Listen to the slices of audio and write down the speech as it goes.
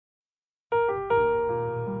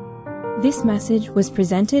This message was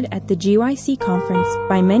presented at the GYC conference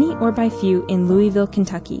by many or by few in Louisville,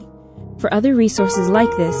 Kentucky. For other resources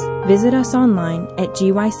like this, visit us online at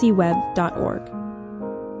gycweb.org.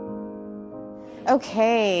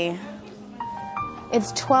 Okay,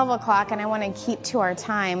 it's 12 o'clock and I want to keep to our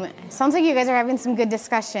time. Sounds like you guys are having some good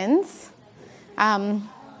discussions.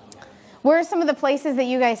 Where are some of the places that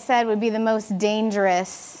you guys said would be the most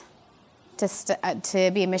dangerous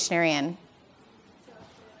to be a missionary in?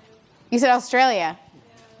 You said Australia.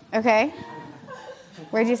 Okay.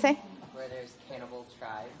 Where'd you say? Where there's cannibal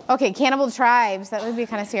tribes. Okay, cannibal tribes. That would be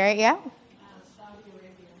kind of scary. Yeah?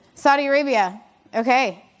 Saudi Arabia.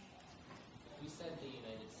 Okay. We said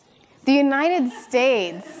the United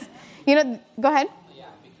States. The United States. Go ahead. Yeah,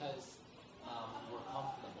 because we're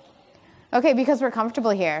comfortable. Okay, because we're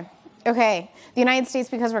comfortable here. Okay. The United States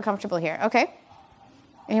because we're comfortable here. Okay.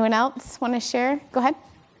 Anyone else want to share? Go ahead.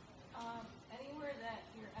 Anywhere that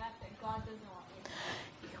you're at that God doesn't want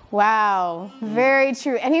you to be. Wow. Very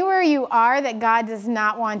true. Anywhere you are that God does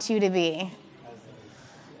not want you to be.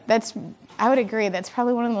 I would agree. That's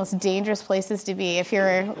probably one of the most dangerous places to be if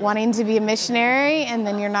you're wanting to be a missionary and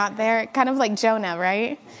then you're not there. Kind of like Jonah,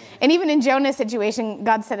 right? And even in Jonah's situation,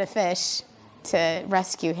 God sent a fish to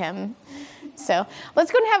rescue him. So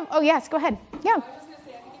let's go and have, oh yes, go ahead. Yeah. I was just going to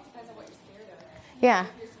say, I think it depends on what you're scared of. Yeah. If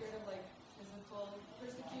you're scared of like physical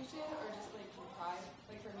persecution or just like your pride.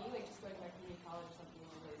 Like for me, like just going to my community college or something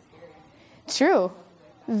was really scary. True.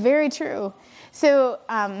 Very true. So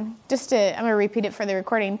I'm going to repeat it for the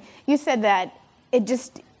recording. You said that it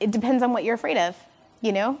depends on what you're afraid of,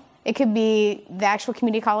 It could be the actual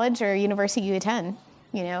community college or university you attend,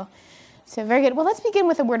 So very good. Well, let's begin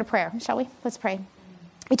with a word of prayer, shall we? Let's pray.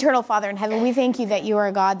 Eternal Father in heaven, we thank you that you are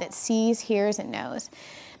a God that sees, hears, and knows.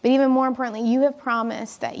 But even more importantly, you have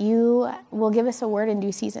promised that you will give us a word in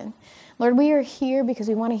due season. Lord, we are here because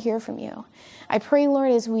we want to hear from you. I pray,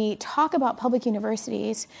 Lord, as we talk about public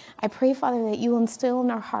universities, I pray, Father, that you will instill in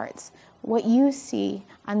our hearts what you see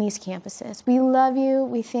on these campuses. We love you.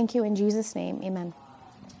 We thank you in Jesus' name. Amen.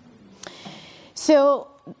 So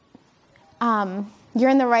you're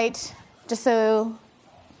in the right, just so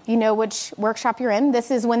you know which workshop you're in. This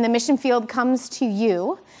is when the mission field comes to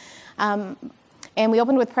you. And we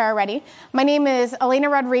opened with prayer already. My name is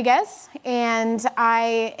Alanna Rodriguez, and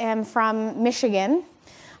I am from Michigan.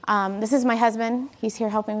 This is my husband. He's here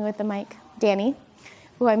helping me with the mic, Danny,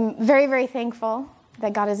 who I'm very, very thankful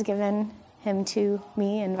that God has given him to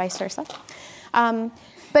me and vice versa.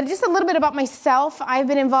 But just a little bit about myself. I've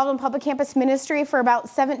been involved in public campus ministry for about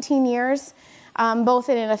 17 years, both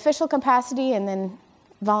in an official capacity and then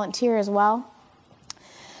volunteer as well.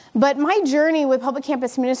 But my journey with public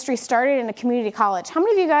campus ministry started in a community college. How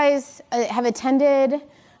many of you guys have attended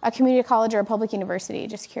a community college or a public university?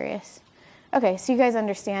 Just curious. Okay, so you guys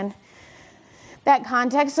understand that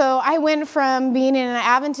context. So I went from being in an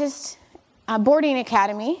Adventist boarding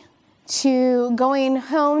academy to going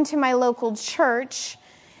home to my local church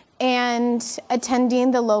and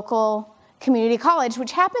attending the local community college,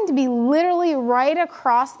 which happened to be literally right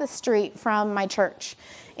across the street from my church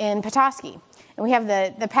in Petoskey. And we have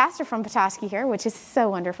the pastor from Petoskey here, which is so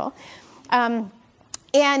wonderful. And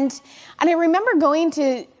I remember going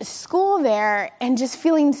to school there and just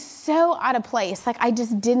feeling so out of place, like I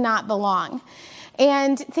just did not belong.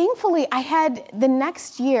 And thankfully, the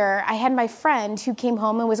next year, I had my friend who came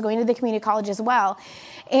home and was going to the community college as well.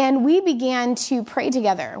 And we began to pray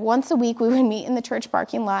together. Once a week, we would meet in the church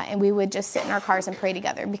parking lot, and we would just sit in our cars and pray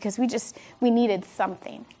together because we needed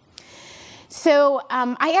something. So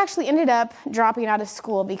I actually ended up dropping out of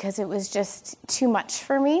school because it was just too much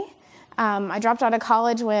for me. I dropped out of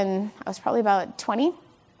college when I was probably about 20.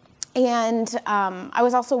 And I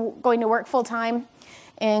was also going to work full-time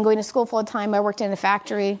and going to school full-time. I worked in a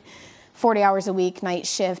factory, 40 hours a week, night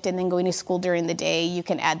shift, and then going to school during the day. You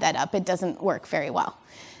can add that up. It doesn't work very well.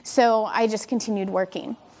 So I just continued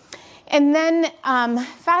working. And then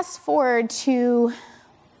fast forward to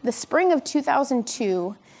the spring of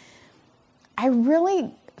 2002, I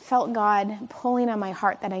really felt God pulling on my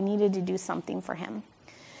heart that I needed to do something for him.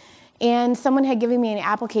 And someone had given me an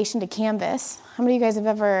application to Canvas. How many of you guys have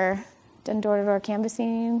ever done door-to-door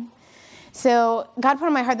canvassing? So God put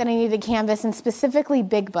on my heart that I needed Canvas, and specifically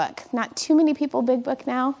Big Book. Not too many people Big Book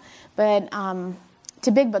now, but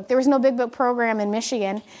to Big Book. There was no Big Book program in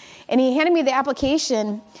Michigan. And he handed me the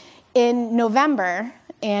application in November,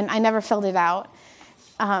 and I never filled it out.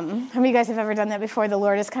 How many of you guys have ever done that before? The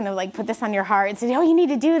Lord has kind of like put this on your heart and said, oh, you need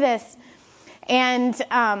to do this. And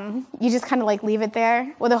you just kind of like leave it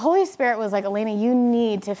there. Well, the Holy Spirit was like, Alanna, you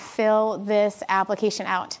need to fill this application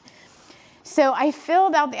out. So I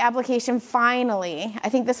filled out the application finally. I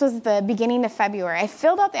think this was the beginning of February. I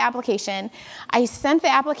filled out the application. I sent the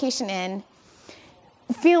application in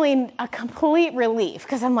feeling a complete relief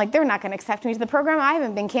because I'm like, they're not going to accept me to the program. I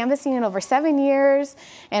haven't been canvassing in over 7 years.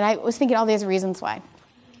 And I was thinking all these reasons why.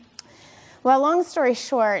 Well, long story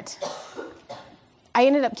short, I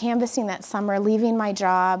ended up canvassing that summer, leaving my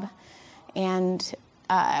job, and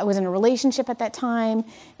I was in a relationship at that time,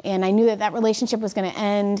 and I knew that that relationship was going to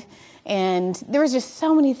end, and there was just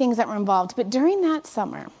so many things that were involved. But during that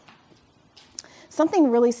summer, something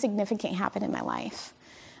really significant happened in my life.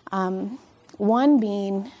 One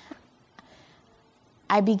being,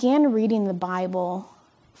 I began reading the Bible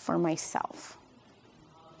for myself.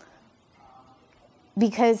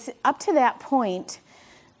 Because up to that point,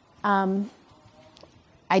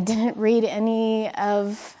 I didn't read any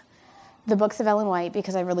of the books of Ellen White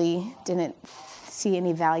because I really didn't see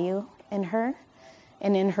any value in her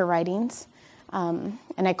and in her writings. And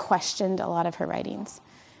I questioned a lot of her writings.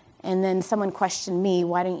 And then someone questioned me,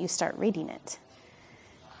 why don't you start reading it?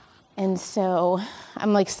 And so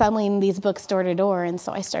I'm like selling these books door to door, and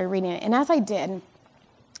so I started reading it. And as I did,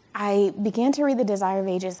 I began to read the Desire of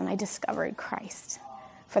Ages, and I discovered Christ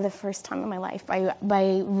for the first time in my life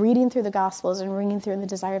by reading through the Gospels and reading through the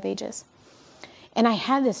Desire of Ages. And I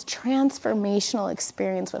had this transformational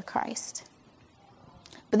experience with Christ.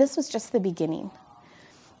 But this was just the beginning.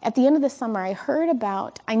 At the end of the summer,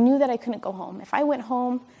 I knew that I couldn't go home. If I went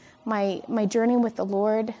home, my journey with the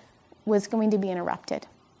Lord was going to be interrupted.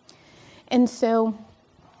 And so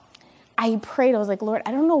I prayed. I was like, Lord,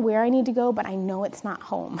 I don't know where I need to go, but I know it's not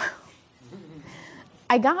home.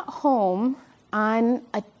 I got home on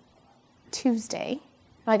a Tuesday.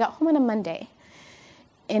 I got home on a Monday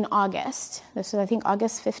in August. This was, I think,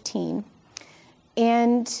 August 15.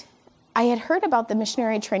 And I had heard about the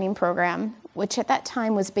missionary training program, which at that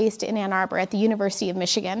time was based in Ann Arbor at the University of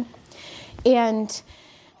Michigan. And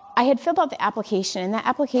I had filled out the application. And that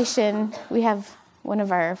application, we have one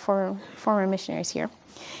of our former missionaries here.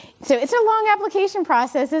 So it's a long application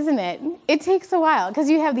process, isn't it? It takes a while because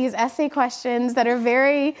you have these essay questions that are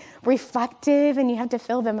very reflective and you have to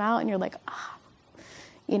fill them out and you're like,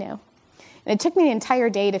 And it took me an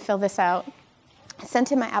entire day to fill this out. I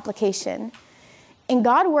sent in my application. And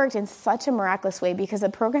God worked in such a miraculous way because the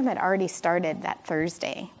program had already started that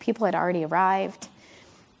Thursday. People had already arrived.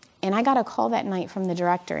 And I got a call that night from the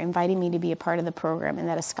director inviting me to be a part of the program and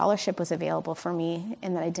that a scholarship was available for me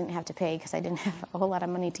and that I didn't have to pay because I didn't have a whole lot of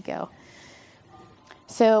money to go.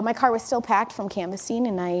 So my car was still packed from canvassing,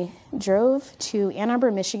 and I drove to Ann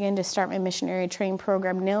Arbor, Michigan to start my missionary training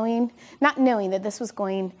program, not knowing that this was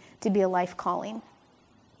going to be a life calling.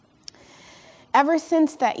 Ever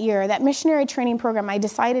since that year, that missionary training program, I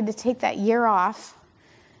decided to take that year off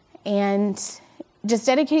and just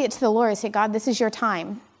dedicate it to the Lord. I say, God, this is your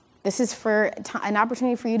time. This is for an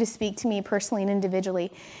opportunity for you to speak to me personally and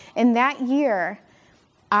individually. And that year,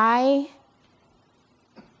 I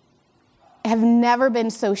have never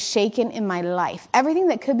been so shaken in my life. Everything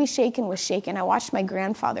that could be shaken was shaken. I watched my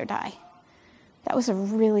grandfather die. That was a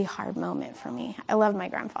really hard moment for me. I love my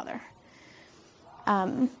grandfather.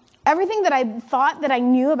 Everything that I thought that I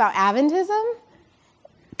knew about Adventism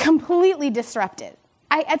completely disrupted.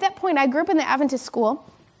 At that point, I grew up in the Adventist school.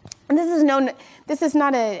 And this is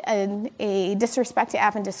not a disrespect to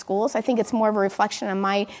Adventist schools. I think it's more of a reflection on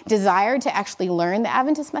my desire to actually learn the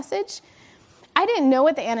Adventist message. I didn't know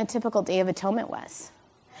what the antitypical Day of Atonement was.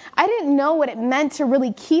 I didn't know what it meant to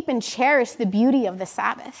really keep and cherish the beauty of the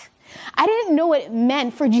Sabbath. I didn't know what it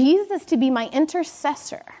meant for Jesus to be my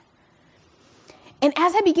intercessor. And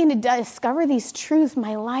as I began to discover these truths,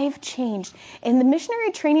 my life changed. And the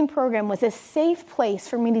missionary training program was a safe place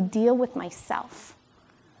for me to deal with myself.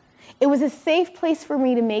 It was a safe place for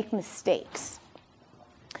me to make mistakes.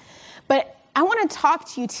 But I want to talk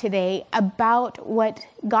to you today about what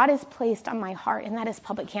God has placed on my heart, and that is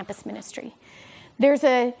public campus ministry. There's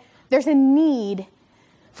a need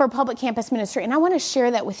for public campus ministry, and I want to share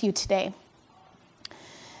that with you today.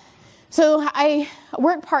 So I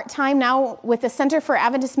work part-time now with the Center for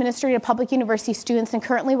Adventist Ministry to Public University Students, and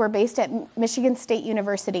currently we're based at Michigan State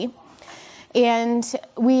University. And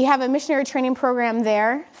we have a missionary training program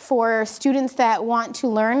there for students that want to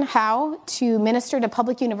learn how to minister to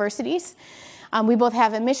public universities. We both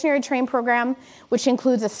have a missionary training program, which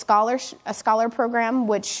includes a scholar program,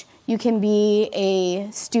 which you can be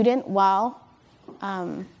a student while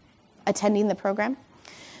attending the program.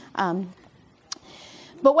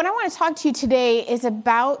 But what I want to talk to you today is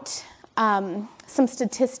about some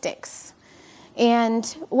statistics and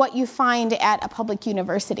what you find at a public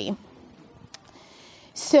university.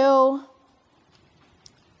 So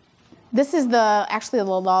This is actually the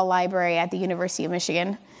law library at the University of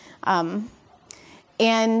Michigan. And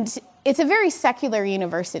it's a very secular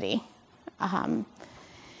university.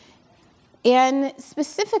 And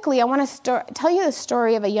specifically, I want to tell you the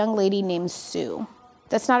story of a young lady named Sue.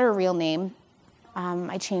 That's not her real name.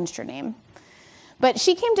 I changed her name. But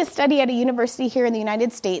she came to study at a university here in the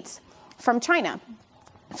United States from China,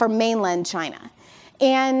 from mainland China.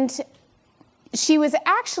 And she was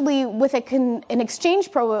actually with an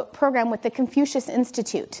exchange program with the Confucius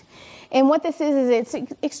Institute. And what this is it's an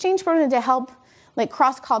exchange program to help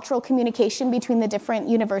cross-cultural communication between the different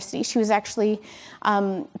universities. She was actually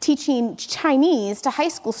teaching Chinese to high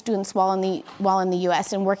school students while in the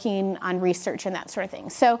U.S. and working on research and that sort of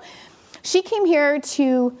thing. So she came here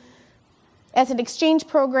as an exchange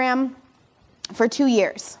program for 2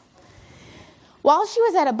 years. While she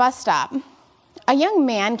was at a bus stop, a young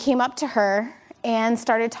man came up to her and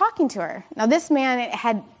started talking to her. Now, this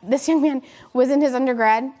young man was in his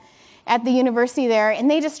undergrad at the university there, and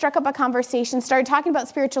they just struck up a conversation, started talking about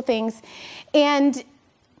spiritual things, and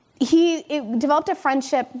it developed a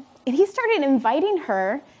friendship, and he started inviting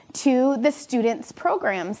her to the students'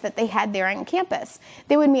 programs that they had there on campus.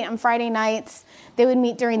 They would meet on Friday nights, they would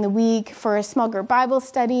meet during the week for a small group Bible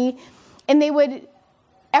study, and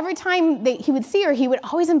every time he would see her, he would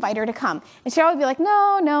always invite her to come. And she'd always be like,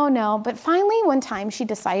 no, no, no. But finally, one time, she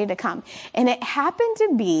decided to come. And it happened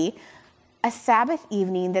to be a Sabbath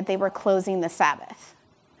evening that they were closing the Sabbath.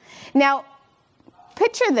 Now,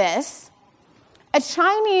 picture this. A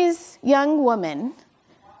Chinese young woman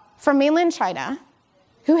from mainland China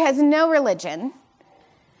who has no religion.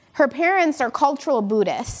 Her parents are cultural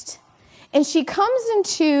Buddhist. And she comes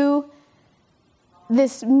into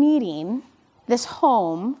this meeting, this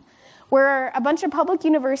home, where a bunch of public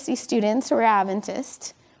university students who are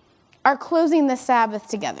Adventist are closing the Sabbath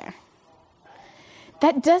together.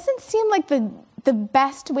 That doesn't seem like the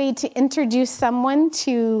best way to introduce someone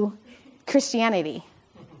to Christianity,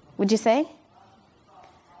 would you say?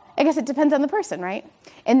 I guess it depends on the person, right?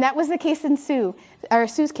 And that was the case in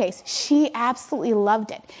Sue's case. She absolutely loved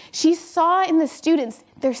it. She saw in the students,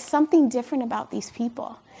 there's something different about these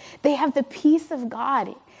people. They have the peace of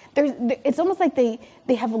God. It's almost like they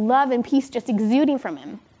have love and peace just exuding from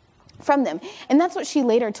them. And that's what she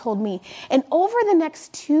later told me. And over the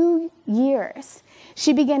next 2 years,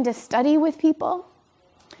 she began to study with people.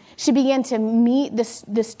 She began to meet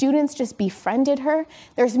the students, just befriended her.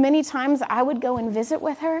 There's many times I would go and visit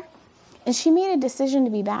with her, and she made a decision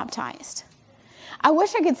to be baptized. I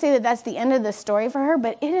wish I could say that that's the end of the story for her,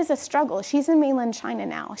 but it is a struggle. She's in mainland China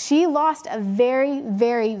now. She lost a very,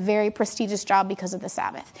 very, very prestigious job because of the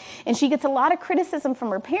Sabbath. And she gets a lot of criticism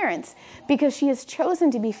from her parents because she has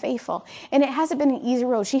chosen to be faithful. And it hasn't been an easy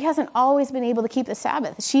road. She hasn't always been able to keep the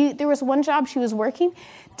Sabbath. There was one job she was working,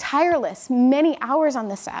 tireless, many hours on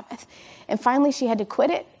the Sabbath. And finally she had to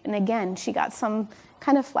quit it. And again, she got some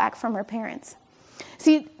kind of flack from her parents.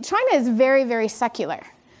 See, China is very, very secular.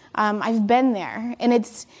 I've been there, and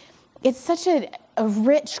it's such a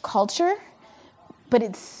rich culture, but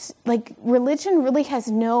it's like religion really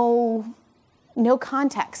has no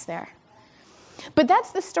context there. But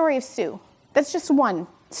that's the story of Sue. That's just one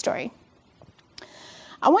story.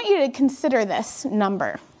 I want you to consider this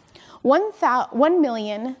number.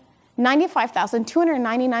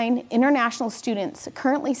 1,095,299 international students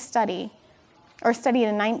currently study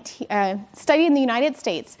in the United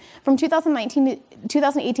States from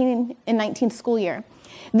 2018 and 19 school year.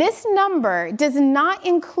 This number does not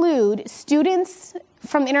include students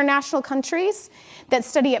from international countries that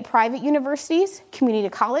study at private universities, community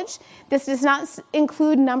college. This does not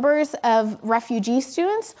include numbers of refugee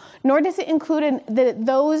students, nor does it include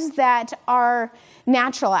those that are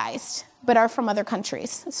naturalized but are from other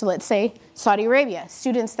countries. So let's say Saudi Arabia,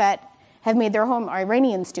 students that have made their home are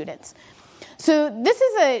Iranian students. So this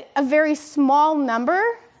is a very small number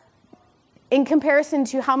in comparison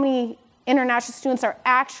to how many international students are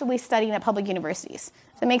actually studying at public universities.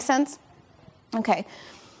 Does that make sense? Okay.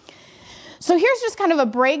 So here's just kind of a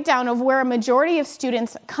breakdown of where a majority of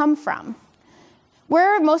students come from.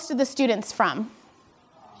 Where are most of the students from?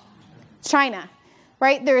 China,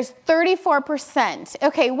 right? There's 34%.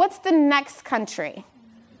 Okay, what's the next country?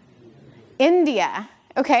 India,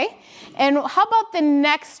 okay? And how about the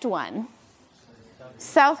next one?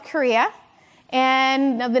 South Korea.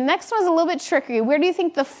 And now the next one's a little bit tricky. Where do you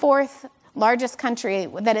think the fourth largest country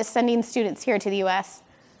that is sending students here to the U.S.?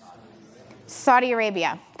 Saudi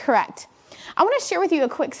Arabia, correct. I want to share with you a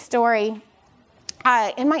quick story.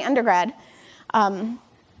 In my undergrad, I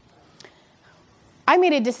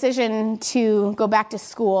made a decision to go back to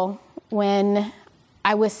school when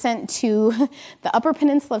I was sent to the Upper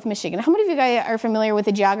Peninsula of Michigan. How many of you guys are familiar with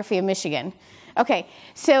the geography of Michigan? Okay,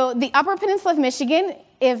 so the Upper Peninsula of Michigan,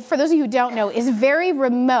 for those of you who don't know, is very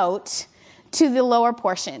remote to the lower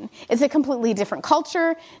portion. It's a completely different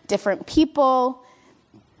culture, different people.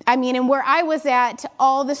 I mean, and where I was at,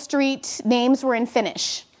 all the street names were in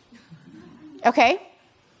Finnish. Okay?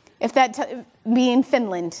 If that being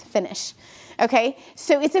Finland, Finnish. Okay?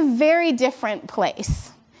 So it's a very different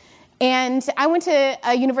place. And I went to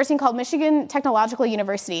a university called Michigan Technological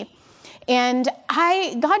University. And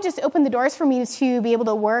God just opened the doors for me to be able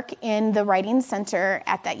to work in the writing center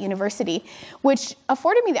at that university, which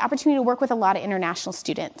afforded me the opportunity to work with a lot of international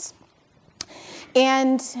students.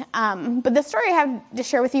 And, but the story I have to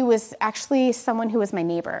share with you was actually someone who was my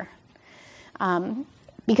neighbor.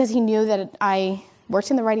 Because he knew that I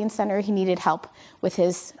worked in the writing center, he needed help with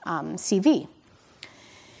his CV.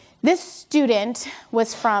 This student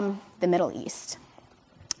was from the Middle East.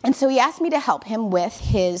 And so he asked me to help him with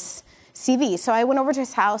his CV. So I went over to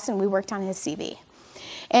his house and we worked on his CV.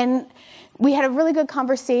 And we had a really good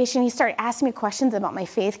conversation. He started asking me questions about my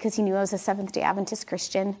faith because he knew I was a Seventh-day Adventist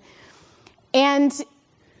Christian. And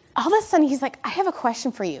all of a sudden he's like, I have a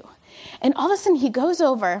question for you. And all of a sudden he goes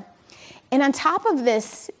over, and on top of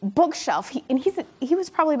this bookshelf, he was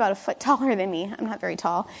probably about a foot taller than me. I'm not very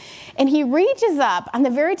tall. And he reaches up on the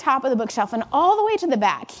very top of the bookshelf and all the way to the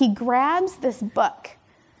back, he grabs this book.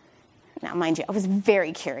 Now, mind you, I was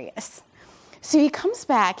very curious. So he comes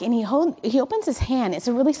back and he opens his hand. It's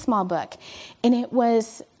a really small book. And it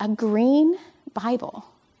was a green Bible.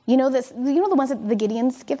 You know the ones that the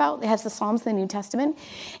Gideons give out? It has the Psalms and the New Testament.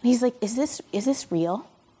 And he's like, is this real?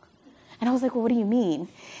 And I was like, well, what do you mean?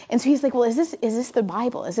 And so he's like, well, is this the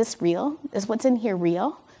Bible? Is this real? Is what's in here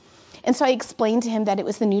real? And so I explained to him that it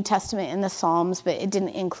was the New Testament and the Psalms, but it didn't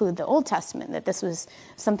include the Old Testament, that this was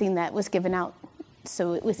something that was given out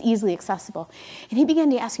so it was easily accessible. And he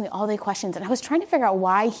began to ask me all the questions, and I was trying to figure out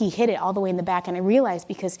why he hid it all the way in the back, and I realized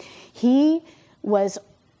because he was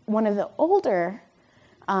one of the older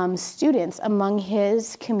students among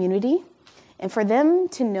his community, and for them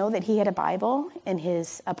to know that he had a Bible in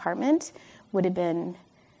his apartment would have been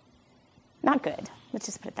not good. Let's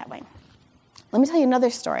just put it that way. Let me tell you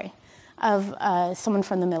another story of someone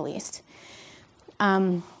from the Middle East.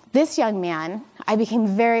 This young man, I became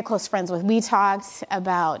very close friends with. We talked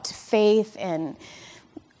about faith and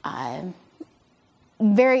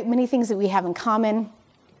very many things that we have in common.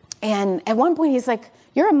 And at one point, he's like,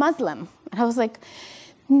 "You're a Muslim." And I was like,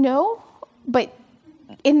 "No, but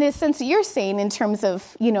in the sense that you're saying, in terms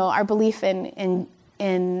of, our belief in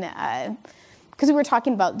because we were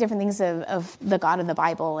talking about different things of the God of the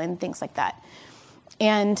Bible and things like that.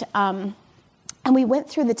 And we went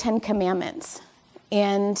through the 10 Commandments.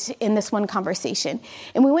 And in this one conversation.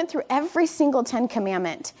 And we went through every single 10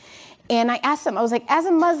 commandment. And I asked him, I was like, as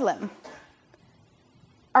a Muslim,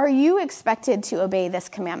 are you expected to obey this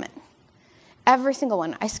commandment? Every single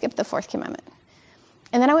one. I skipped the 4th commandment.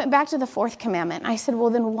 And then I went back to the 4th commandment. And I said, well,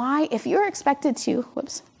 then why, if you're expected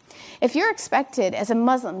as a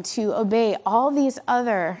Muslim to obey all these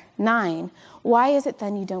other 9, why is it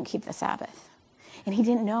then you don't keep the Sabbath? And he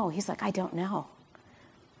didn't know. He's like, I don't know.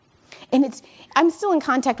 And I'm still in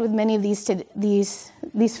contact with many of these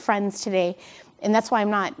friends today, and that's why I'm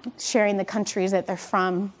not sharing the countries that they're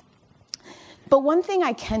from. But one thing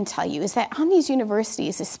I can tell you is that on these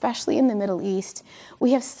universities, especially in the Middle East,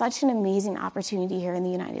 we have such an amazing opportunity here in the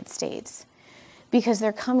United States because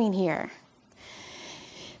they're coming here.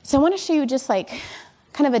 So I want to show you just like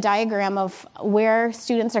kind of a diagram of where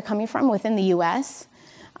students are coming from within the U.S.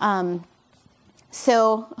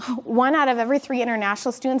 So 1 out of every 3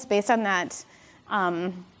 international students, based on that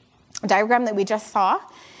diagram that we just saw,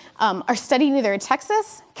 are studying either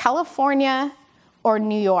Texas, California, or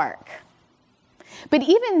New York. But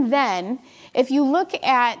even then, if you look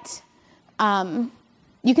at,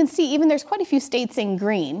 you can see even there's quite a few states in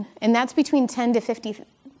green, and that's between 10 to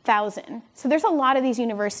 50,000. So there's a lot of these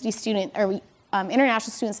university student or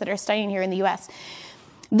international students that are studying here in the U.S.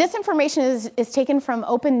 This information is taken from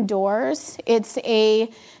Open Doors. It's a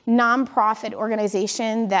nonprofit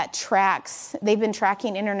organization that they've been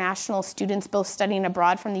tracking international students both studying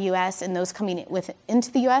abroad from the U.S. and those coming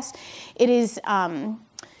into the U.S. It is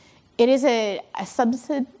a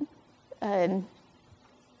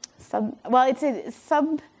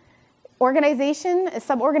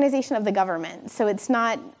sub-organization of the government. So it's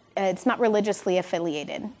not religiously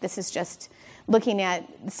affiliated. This is just looking at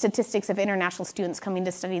statistics of international students coming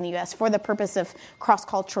to study in the U.S. for the purpose of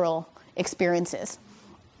cross-cultural experiences.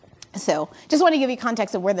 So just want to give you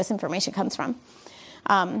context of where this information comes from.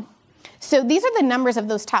 So these are the numbers of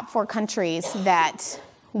those top 4 countries that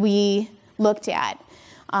we looked at.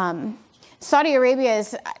 Saudi Arabia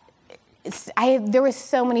is, there were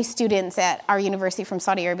so many students at our university from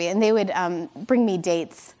Saudi Arabia, and they would bring me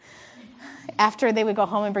dates. After they would go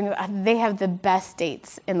home and bring me, they have the best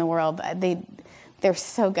dates in the world. They're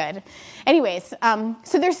so good. Anyways,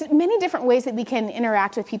 so there's many different ways that we can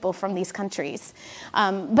interact with people from these countries.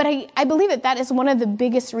 But I believe that is one of the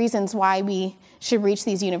biggest reasons why we should reach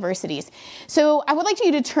these universities. So I would like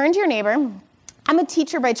you to turn to your neighbor. I'm a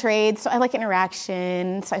teacher by trade, so I like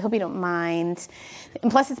interaction, so I hope you don't mind.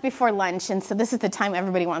 And plus, it's before lunch, and so this is the time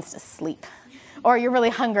everybody wants to sleep. Or you're really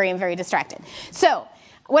hungry and very distracted. So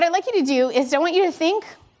what I'd like you to do is I want you to think,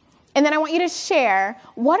 and then I want you to share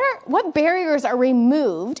what barriers are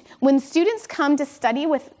removed when students come to study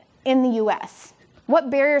in the U.S. What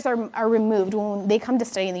barriers are removed when they come to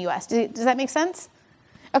study in the U.S.? Does that make sense?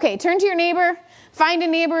 Okay, turn to your neighbor. Find a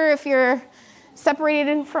neighbor if you're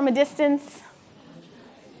separated from a distance.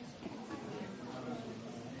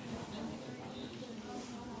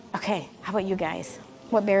 Okay, how about you guys?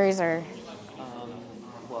 What barriers are...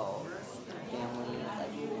 Well, family,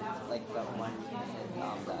 like the one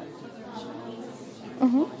that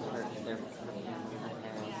Mm-hmm. their parents,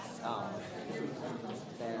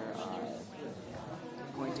 they're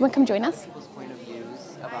going You want to come join us? people's point of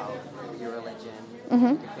views about your religion, Mm-hmm.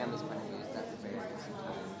 your family's point of views. That's a barrier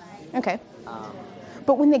sometimes. Okay.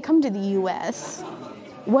 But when they come to the U.S.,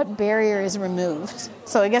 what barrier is removed?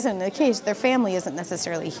 So I guess in the case, their family isn't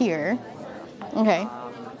necessarily here. Okay.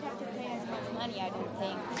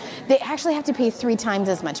 They actually have to pay 3 times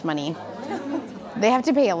as much money. They have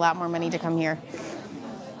to pay a lot more money to come here.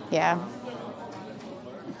 Yeah.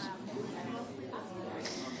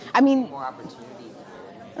 I mean, More opportunities.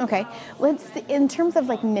 okay. In terms of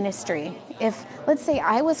like ministry, let's say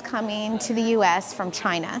I was coming to the U.S. from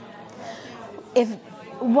China,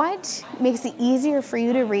 what makes it easier for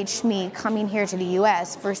you to reach me coming here to the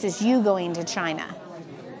U.S. versus you going to China?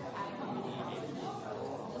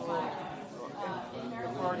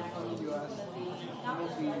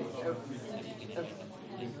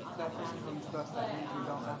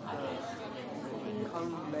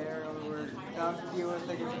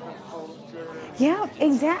 Yeah,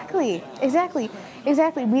 exactly.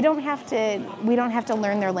 We don't have to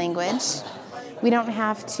learn their language. We don't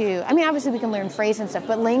have to, I mean, obviously we can learn phrase and stuff,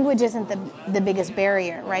 but language isn't the biggest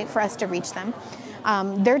barrier, right, for us to reach them.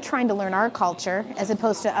 They're trying to learn our culture as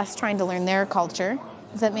opposed to us trying to learn their culture.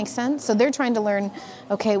 Does that make sense? So they're trying to learn,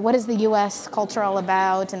 okay, what is the U.S. culture all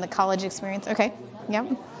about and the college experience? Okay, yep.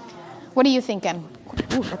 What are you thinking?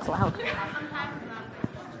 Ooh, that's loud.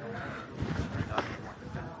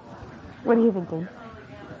 What are you thinking?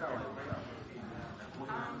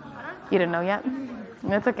 You don't know yet?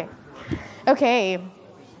 That's okay. Okay.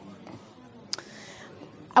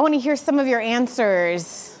 I want to hear some of your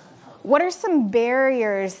answers. What are some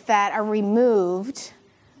barriers that are removed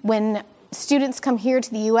when students come here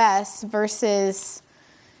to the U.S. versus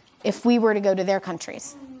if we were to go to their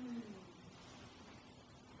countries?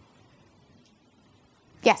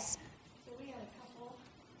 Yes? So we had a couple.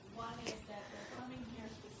 One is that they're coming here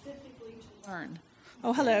specifically to learn.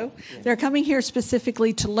 Oh, hello. They're coming here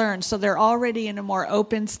specifically to learn, so they're already in a more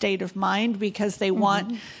open state of mind because they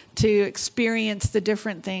want to experience the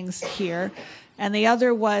different things here. And the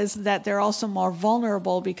other was that they're also more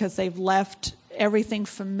vulnerable because they've left everything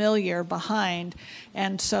familiar behind,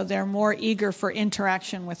 and so they're more eager for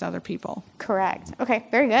interaction with other people. Correct. Okay,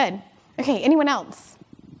 very good. Okay, anyone else?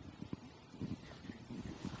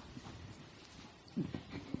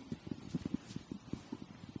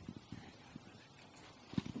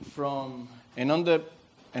 From an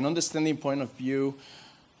understanding point of view,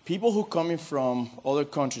 people who coming from other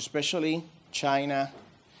countries, especially China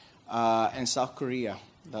and South Korea,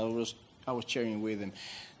 I was sharing with them,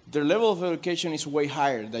 their level of education is way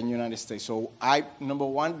higher than United States. So I, number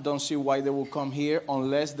one, don't see why they will come here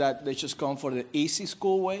unless that they just come for the easy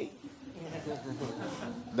school way.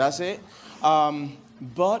 That's it.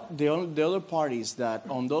 But the other part is that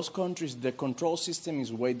on those countries, the control system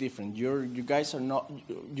is way different. You guys are not,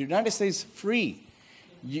 United States is free.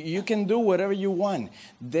 You can do whatever you want.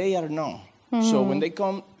 They are not. Mm-hmm. So when they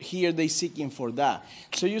come here, they're seeking for that.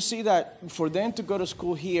 So you see that for them to go to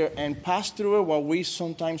school here and pass through it while we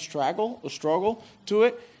sometimes struggle to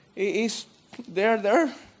it,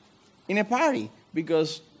 they're in a party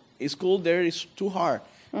because school there is too hard.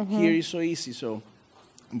 Mm-hmm. Here is so easy. So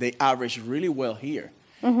they average really well here.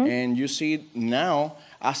 And you see now,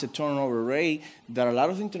 as a turnover rate, that a lot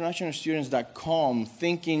of international students that come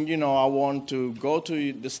thinking, I want to go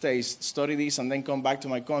to the States, study this, and then come back to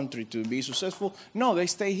my country to be successful. No, they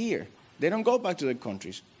stay here. They don't go back to their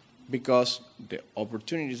countries because the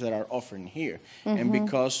opportunities that are offered here. And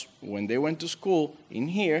because when they went to school in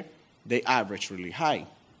here, they average really high.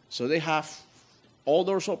 So they have all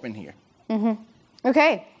doors open here.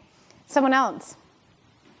 Okay. Someone else.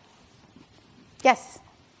 Yes.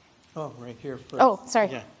 Oh, right here first. Oh, sorry.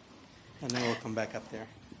 Yeah. And then we'll come back up there.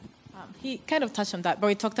 He kind of touched on that, but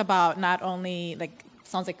we talked about not only,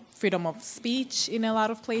 sounds like freedom of speech in a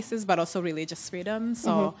lot of places, but also religious freedom.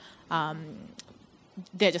 So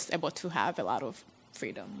they're just able to have a lot of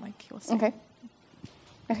freedom, like he was saying.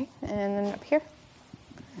 Okay, and then up here.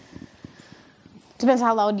 Depends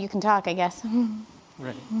how loud you can talk, I guess.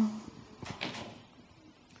 Right.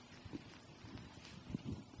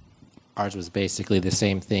 Ours was basically the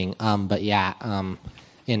same thing. But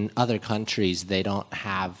in other countries, they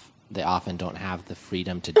often don't have the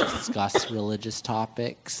freedom to discuss religious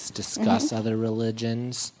topics, discuss other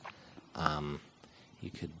religions. You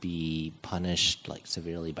could be punished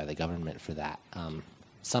severely by the government for that.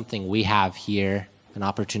 Something we have here, an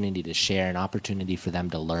opportunity to share, an opportunity for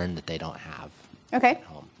them to learn that they don't have Okay. at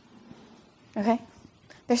home. Okay.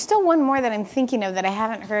 There's still one more that I'm thinking of that I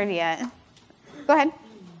haven't heard yet. Go ahead.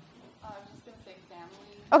 I was just going to say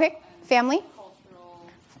family. Okay. Family. Cultural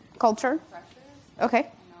Culture. pressures. Okay.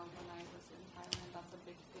 When I was in Thailand, that's a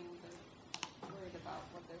big thing. They're worried about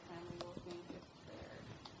what their family will think if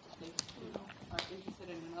they are interested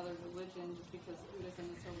in another religion just because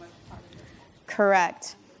Buddhism is so much part of their culture.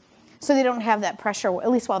 Correct. So they don't have that pressure,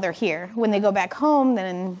 at least while they're here. When they go back home,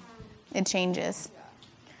 then it changes.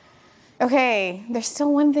 Okay, there's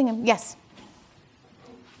still one thing. Yes?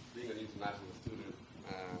 Being an international student.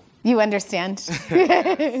 You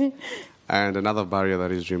understand. And another barrier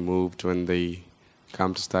that is removed when they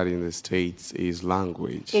come to study in the States is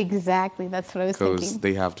language. Exactly, that's what I was Because thinking.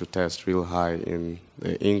 they have to test real high in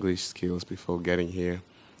their English skills before getting here.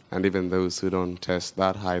 And even those who don't test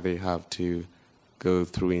that high, they have to go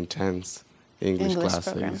through intense English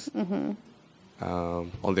classes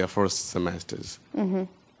on their first semesters.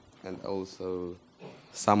 And also,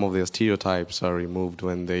 some of their stereotypes are removed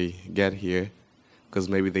when they get here, because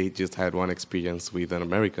maybe they just had one experience with an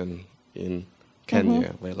American in Kenya,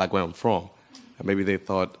 where I'm from. And maybe they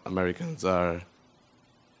thought Americans are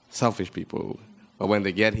selfish people. But when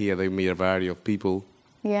they get here, they meet a variety of people,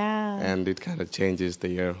 Yeah. and it kind of changes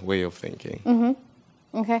their way of thinking.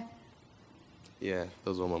 Okay. Yeah,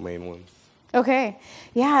 those were my main ones. Okay.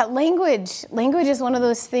 Yeah, language. Language is one of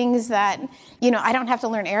those things that, I don't have to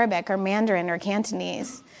learn Arabic or Mandarin or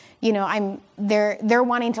Cantonese. They're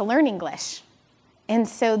wanting to learn English. And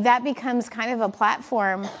so that becomes kind of a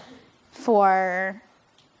platform for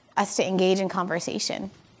us to engage in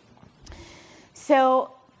conversation.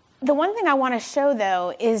 So the one thing I want to show,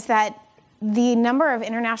 though, is that the number of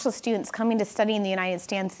international students coming to study in the United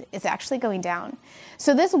States is actually going down.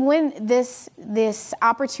 So this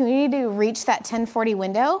opportunity to reach that 1040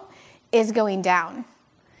 window is going down.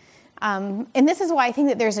 And this is why I think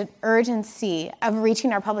that there's an urgency of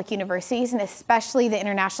reaching our public universities, and especially the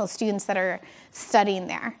international students that are studying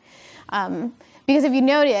there. Because if you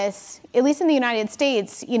notice, at least in the United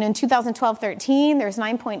States, in 2012-13, there's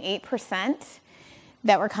 9.8%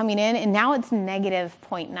 that were coming in, and now it's negative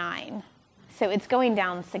 0.9. So it's going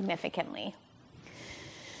down significantly.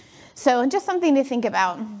 So just something to think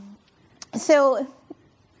about. So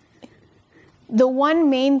the one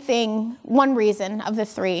reason of the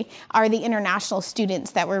three are the international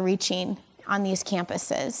students that we're reaching on these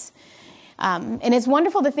campuses. And it's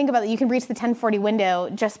wonderful to think about that you can reach the 1040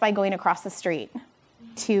 window just by going across the street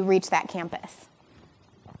to reach that campus.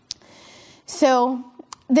 So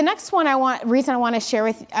the next reason I want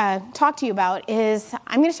to talk to you about is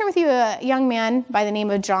I'm going to share with you a young man by the name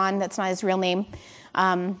of John. That's not his real name.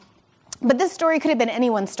 But this story could have been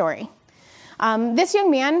anyone's story. This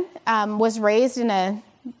young man was raised in a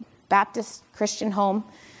Baptist Christian home,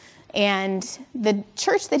 and the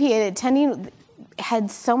church that he had attended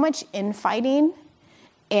had so much infighting,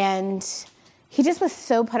 and he just was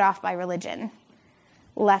so put off by religion,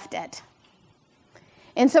 left it.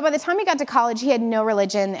 And so by the time he got to college, he had no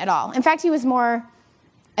religion at all. In fact, he was more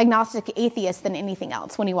agnostic atheist than anything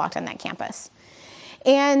else when he walked on that campus.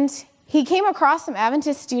 And he came across some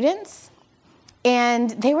Adventist students, and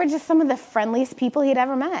they were just some of the friendliest people he'd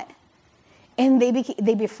ever met. And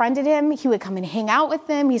they befriended him. He would come and hang out with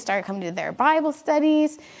them. He started coming to their Bible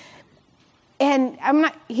studies. And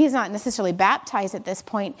he's not necessarily baptized at this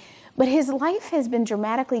point, But his life has been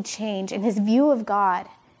dramatically changed, and his view of God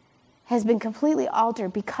has been completely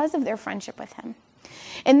altered because of their friendship with him.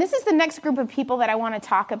 And this is the next group of people that I want to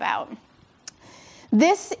talk about.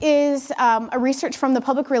 This is a research from the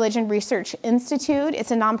Public Religion Research Institute. It's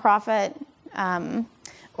a nonprofit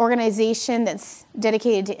organization that's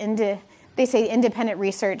dedicated to, they say, independent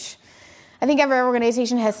research. I think every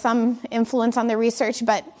organization has some influence on their research,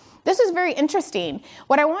 but this is very interesting.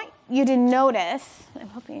 What I want you to notice, I'm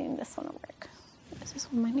hoping this one will work. Is this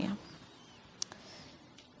one mine? Yeah.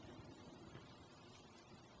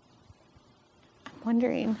 I'm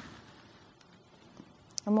wondering,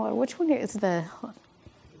 which one is the...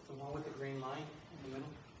 It's the one with the green line in the middle.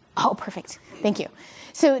 Oh, perfect. Thank you.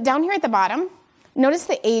 So down here at the bottom, notice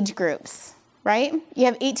the age groups, right? You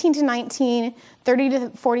have 18 to 19, 30 to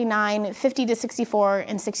 49, 50 to 64,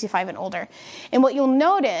 and 65 and older. And what you'll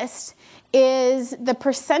notice is the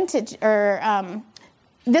percentage,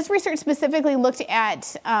 this research specifically looked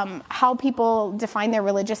at how people define their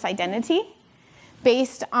religious identity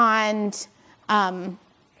based on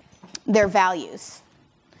their values.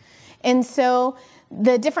 And so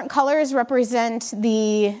the different colors represent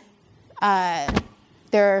their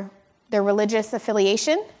religious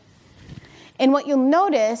affiliation. And what you'll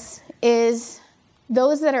notice is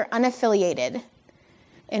those that are unaffiliated,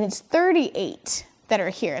 and it's 38 that are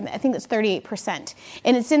here, and I think that's 38%.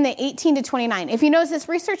 And it's in the 18 to 29. If you notice, this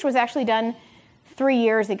research was actually done 3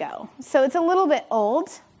 years ago. So it's a little bit old.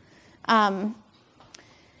 4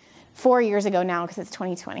 years ago now, because it's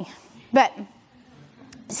 2020. But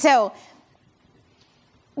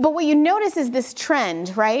what you notice is this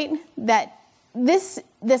trend, right? That this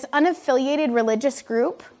unaffiliated religious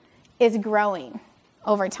group is growing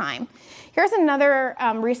over time. Here's another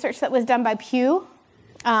research that was done by Pew,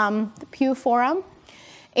 the Pew Forum.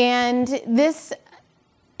 And this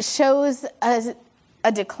shows a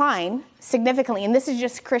decline significantly. And this is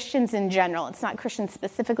just Christians in general. It's not Christians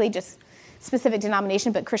specifically, just specific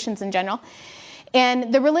denomination, but Christians in general.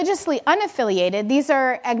 And the religiously unaffiliated, these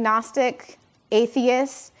are agnostic,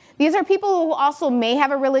 atheists. These are people who also may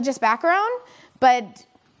have a religious background, but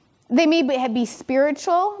they may be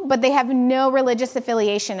spiritual, but they have no religious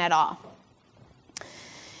affiliation at all.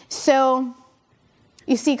 So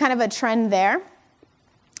you see kind of a trend there.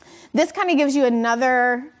 This kind of gives you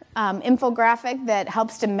another infographic that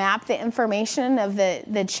helps to map the information of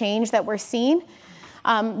the change that we're seeing.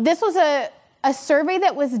 This was a survey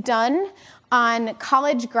that was done on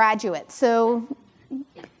college graduates. So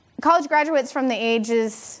college graduates from the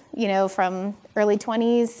ages, from early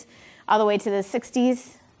 20s all the way to the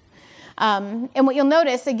 60s. And what you'll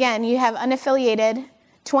notice, again, you have unaffiliated,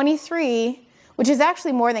 23, which is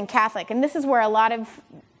actually more than Catholic. And this is where a lot of,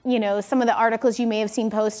 some of the articles you may have seen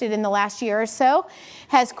posted in the last year or so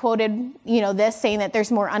has quoted, this, saying that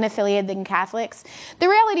there's more unaffiliated than Catholics. The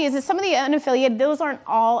reality is that some of the unaffiliated, those aren't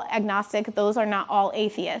all agnostic. Those are not all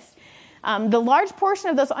atheists. The large portion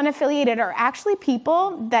of those unaffiliated are actually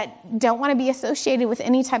people that don't want to be associated with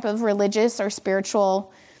any type of religious or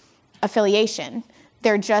spiritual affiliation.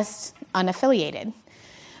 They're just unaffiliated.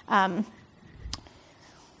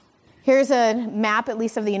 Here's a map, at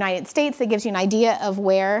least of the United States, that gives you an idea of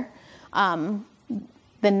where the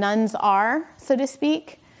nuns are, so to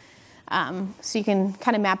speak. So you can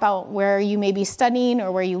kind of map out where you may be studying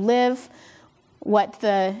or where you live, what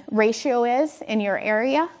the ratio is in your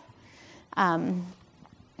area. And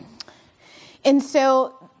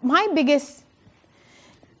so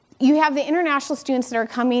you have the international students that are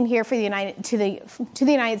coming here to the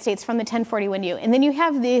United States from the 1040 window. And then you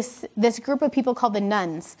have this group of people called the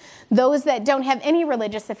nuns, those that don't have any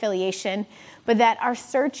religious affiliation, but that are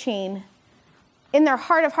searching in their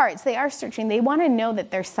heart of hearts. They are searching. They want to know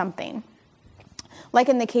that there's something, like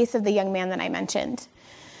in the case of the young man that I mentioned.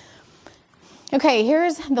 Okay,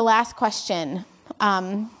 here's the last question.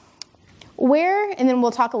 Where, and then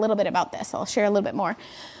we'll talk a little bit about this. I'll share a little bit more.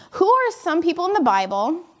 Who are some people in the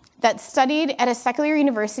Bible that studied at a secular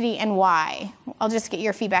university and why? I'll just get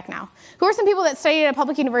your feedback now. Who are some people that studied at a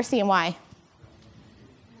public university and why?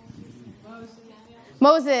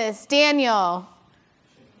 Moses, Daniel,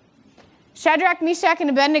 Shadrach, Meshach, and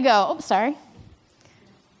Abednego. Oh, sorry.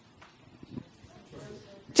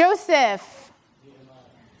 Joseph,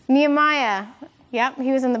 Nehemiah. Yep,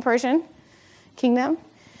 he was in the Persian kingdom.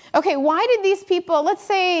 Okay, why did these people, let's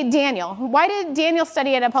say Daniel, why did Daniel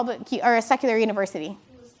study at a public or a secular university?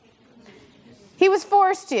 He was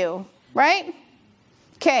forced to, right?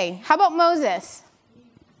 Okay, how about Moses?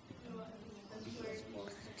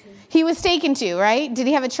 He was taken to, right? Did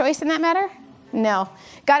he have a choice in that matter? No.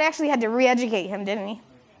 God actually had to re-educate him, didn't he?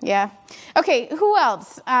 Yeah. Okay, who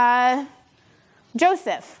else?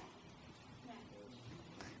 Joseph.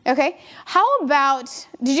 Okay. How about,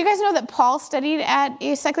 did you guys know that Paul studied at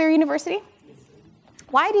a secular university?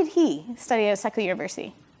 Why did he study at a secular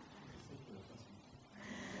university?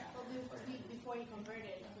 Before he converted,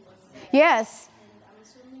 he was there. Yes. And I'm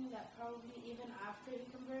assuming that probably even after he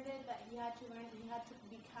converted, that he had to learn, he had to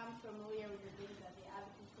become familiar with the things that the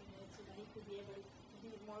Adventists presented so that he could be able to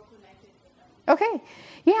be more connected with them. Okay.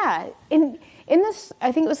 Yeah. In this,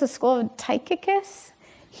 I think it was the school of Tychicus,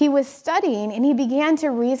 he was studying and he began to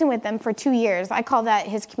reason with them for 2 years. I call that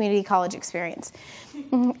his community college experience.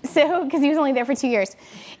 So, because he was only there for 2 years.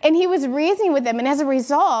 And he was reasoning with them, and as a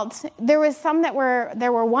result, there was some that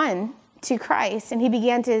were won to Christ, and he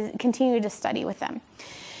began to continue to study with them.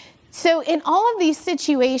 So in all of these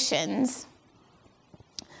situations,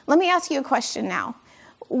 let me ask you a question now.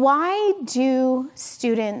 Why do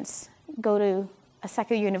students go to a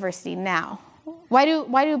secular university now? Why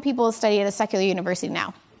do people study at a secular university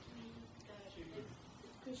now?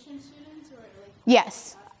 Christian students or like?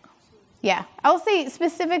 Yes. Yeah. I will say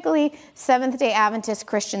specifically Seventh-day Adventist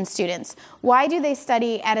Christian students. Why do they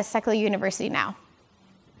study at a secular university now?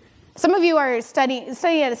 Some of you are studying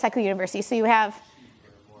at a secular university, so you have...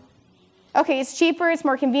 Okay, it's cheaper, it's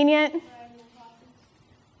more convenient.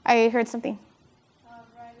 I heard something.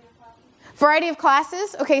 Variety of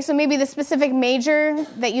classes. Okay, so maybe the specific major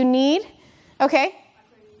that you need. Okay.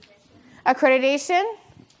 Accreditation.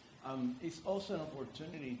 It's also an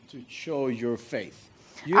opportunity to show your faith.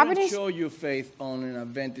 You don't show your faith on an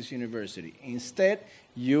Adventist university. Instead,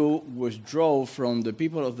 you withdraw from the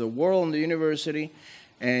people of the world in the university,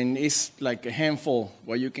 and it's like a handful,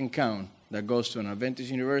 what you can count, that goes to an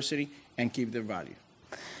Adventist university and keep their value.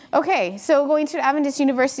 Okay, so going to Adventist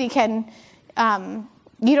university can,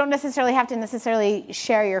 you don't necessarily have to necessarily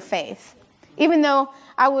share your faith. Even though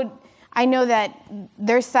I know that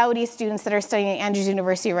there's Saudi students that are studying at Andrews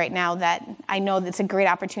University right now that I know that's a great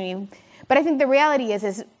opportunity. But I think the reality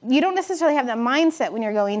is you don't necessarily have that mindset when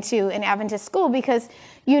you're going to an Adventist school because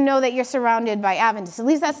you know that you're surrounded by Adventists. At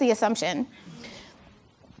least that's the assumption.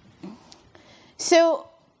 So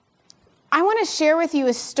I want to share with you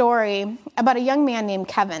a story about a young man named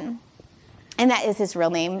Kevin. And that is his real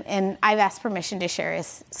name. And I've asked permission to share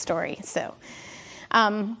his story. So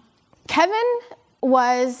Kevin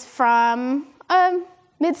was from a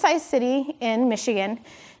mid-sized city in Michigan,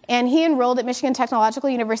 and he enrolled at Michigan Technological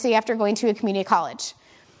University after going to a community college.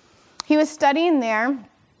 He was studying there,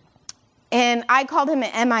 and I called him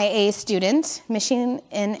an MIA student, Mission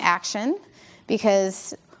in Action,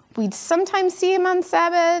 because we'd sometimes see him on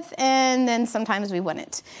Sabbath, and then sometimes we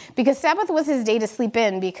wouldn't. Because Sabbath was his day to sleep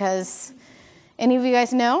in, because any of you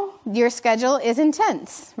guys know, your schedule is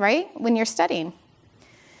intense, right, when you're studying.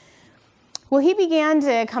 Well, he began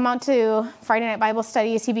to come out to Friday night Bible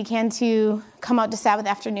studies. He began to come out to Sabbath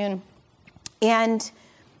afternoon. And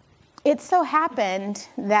it so happened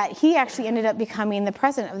that he actually ended up becoming the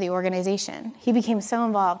president of the organization. He became so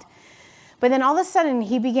involved. But then all of a sudden,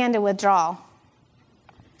 he began to withdraw.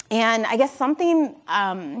 And I guess something,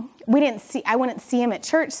 I wouldn't see him at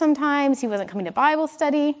church sometimes. He wasn't coming to Bible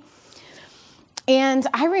study. And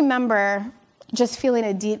I remember just feeling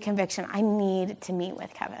a deep conviction. I need to meet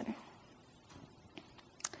with Kevin.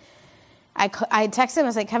 I texted him, I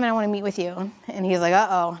was like, Kevin, I want to meet with you. And he was like,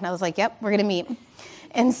 uh-oh. And I was like, yep, we're going to meet.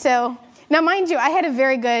 And so, now mind you, I had a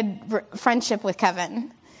very good friendship with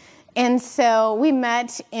Kevin. And so we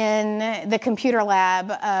met in the computer lab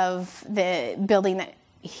of the building that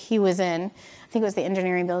he was in. I think it was the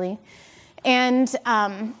engineering building. And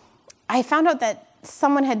I found out that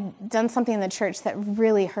someone had done something in the church that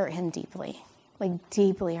really hurt him deeply. Like,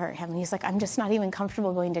 deeply hurt him. And he's like, I'm just not even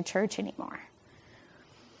comfortable going to church anymore.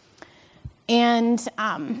 And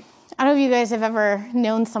I don't know if you guys have ever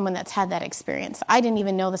known someone that's had that experience. I didn't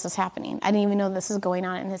even know this was happening. I didn't even know this was going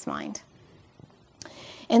on in his mind.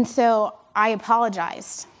 And so I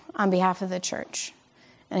apologized on behalf of the church.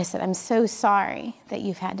 And I said, I'm so sorry that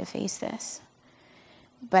you've had to face this.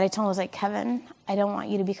 But I told him, I was like, Kevin, I don't want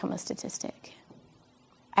you to become a statistic.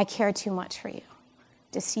 I care too much for you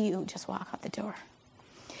to see you just walk out the door.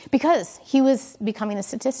 Because he was becoming a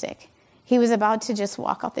statistic. He was about to just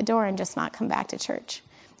walk out the door and just not come back to church.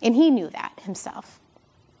 And he knew that himself.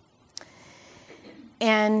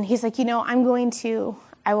 And he's like,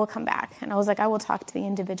 I will come back. And I was like, I will talk to the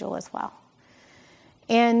individual as well.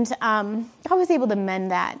 And I was able to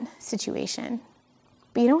mend that situation.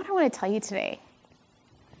 But you know what I want to tell you today?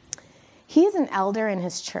 He is an elder in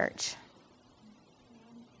his church.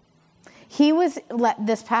 He was,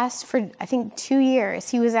 this past, for I think 2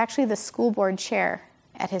 years, he was actually the school board chair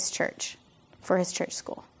at his church, for his church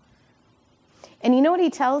school. And you know what he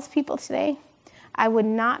tells people today? I would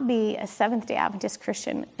not be a Seventh-day Adventist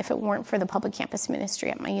Christian if it weren't for the public campus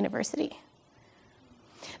ministry at my university.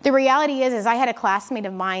 The reality is I had a classmate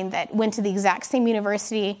of mine that went to the exact same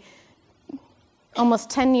university almost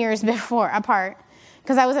 10 years apart,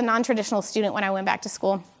 because I was a non-traditional student when I went back to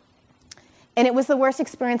school. And it was the worst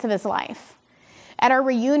experience of his life. At our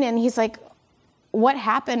reunion, he's like, what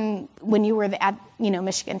happened when you were at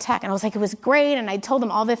Michigan Tech? And I was like, it was great. And I told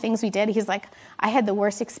him all the things we did. He's like, I had the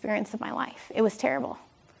worst experience of my life. It was terrible.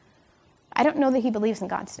 I don't know that he believes in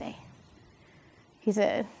God today. He's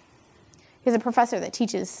a professor that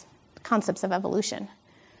teaches concepts of evolution.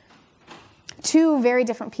 Two very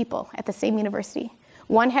different people at the same university.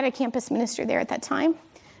 One had a campus minister there at that time.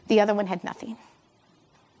 The other one had nothing.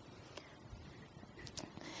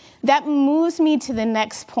 That moves me to the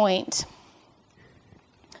next point.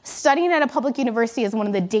 Studying at a public university is one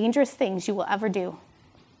of the dangerous things you will ever do.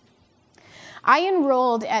 I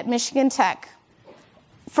enrolled at Michigan Tech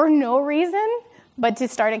for no reason but to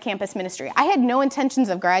start a campus ministry. I had no intentions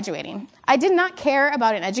of graduating. I did not care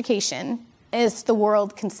about an education as the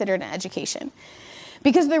world considered an education.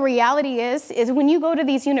 Because the reality is when you go to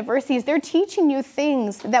these universities, they're teaching you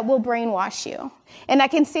things that will brainwash you. And I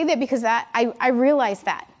can say that because I realize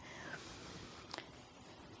that.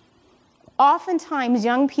 Oftentimes,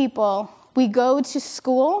 young people, we go to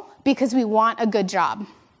school because we want a good job.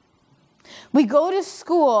 We go to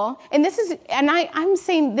school, and I'm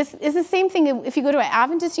saying this is the same thing if you go to an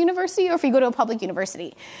Adventist university or if you go to a public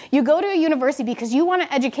university. You go to a university because you want an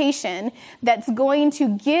education that's going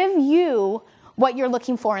to give you what you're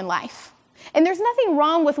looking for in life. And there's nothing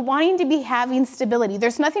wrong with wanting to be having stability.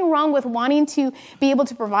 There's nothing wrong with wanting to be able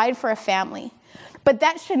to provide for a family. But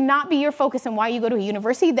that should not be your focus in why you go to a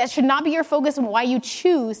university. That should not be your focus in why you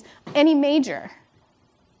choose any major.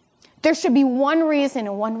 There should be one reason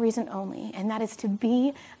and one reason only, and that is to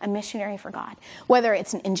be a missionary for God. Whether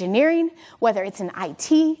it's in engineering, whether it's in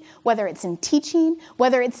IT, whether it's in teaching,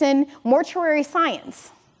 whether it's in mortuary science.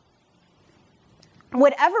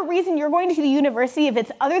 Whatever reason you're going to the university, if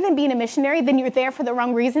it's other than being a missionary, then you're there for the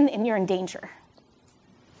wrong reason and you're in danger.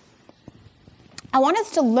 I want us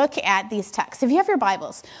to look at these texts. If you have your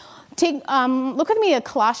Bibles, look with me at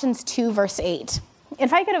Colossians 2, verse 8.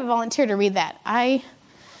 If I could have volunteered to read that. I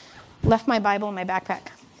left my Bible in my backpack,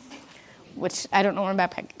 which I don't know where my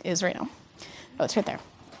backpack is right now. Oh, it's right there.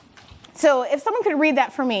 So if someone could read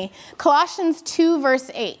that for me. Colossians 2,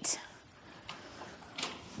 verse 8.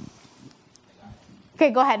 Okay,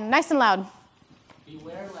 go ahead. Nice and loud.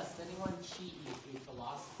 Beware lest anyone cheat you through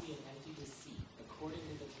philosophy and empty deceit, according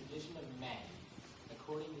to the tradition of men,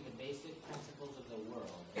 according to the basic principles of the world,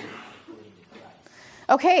 and not according to Christ.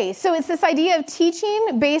 Okay, so it's this idea of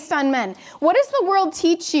teaching based on men. What does the world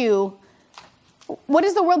teach you? What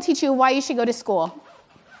does the world teach you why you should go to school?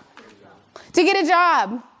 To get a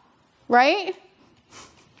job, right?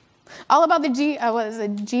 All about the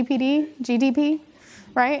GDP,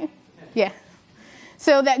 right? Yeah.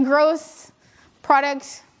 So that gross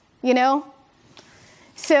product,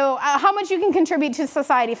 So how much you can contribute to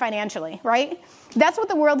society financially, right? That's what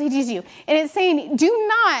the world teaches you. And it's saying, do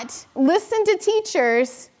not listen to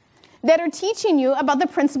teachers that are teaching you about the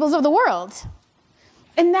principles of the world.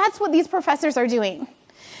 And that's what these professors are doing.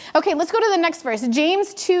 Okay, let's go to the next verse.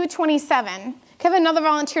 James 2:27. Can I have another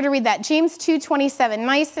volunteer to read that? James 2:27.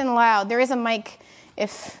 Nice and loud. There is a mic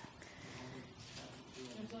if...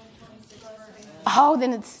 Oh,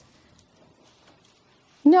 then it's...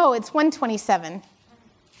 No, it's 127.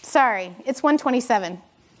 Sorry, it's 127.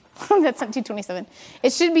 That's not 227.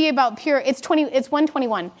 It should be about pure... It's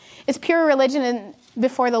 121. It's pure religion and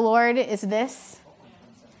before the Lord is this.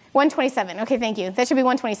 127. Okay, thank you. That should be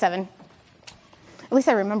 127. At least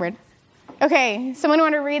I remembered. Okay, someone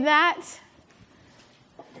want to read that?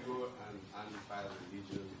 Pure and undefiled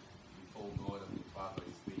religion before God and the Father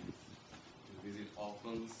is this, to visit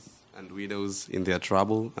orphans and widows in their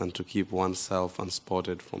trouble and to keep oneself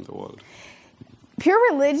unspotted from the world. Pure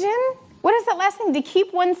religion? What is that last thing? To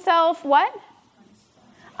keep oneself what?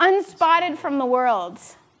 Unspotted from the world.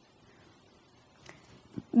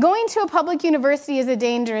 Going to a public university is a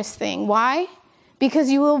dangerous thing. Why?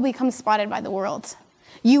 Because you will become spotted by the world.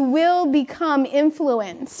 You will become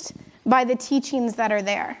influenced by the teachings that are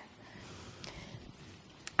there.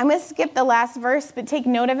 I'm going to skip the last verse, but take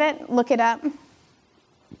note of it. Look it up.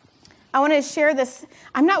 I want to share this.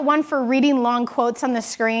 I'm not one for reading long quotes on the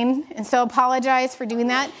screen, and so apologize for doing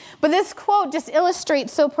that. But this quote just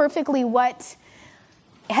illustrates so perfectly what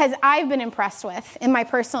I've been impressed with in my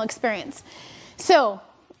personal experience. So,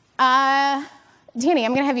 Danny,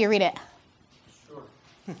 I'm going to have you read it. Sure.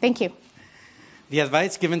 Thank you. The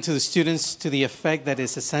advice given to the students to the effect that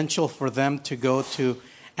it's essential for them to go to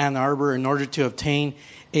Ann Arbor in order to obtain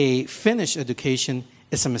a finished education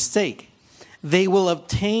is a mistake. They will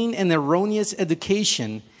obtain an erroneous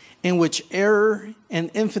education in which error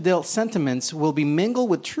and infidel sentiments will be mingled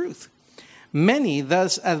with truth. Many,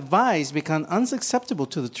 thus advised, become unacceptable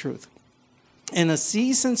to the truth. And a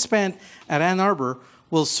season spent at Ann Arbor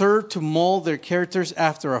will serve to mold their characters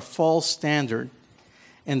after a false standard.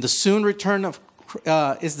 And is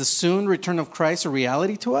the soon return of Christ a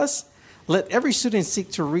reality to us? Let every student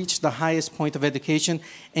seek to reach the highest point of education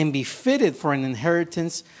and be fitted for an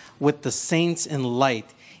inheritance with the saints in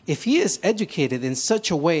light. If he is educated in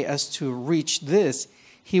such a way as to reach this,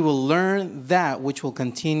 he will learn that which will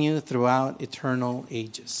continue throughout eternal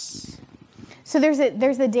ages. So there's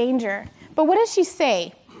a danger. But what does she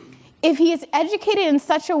say? If he is educated in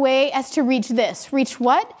such a way as to reach this. Reach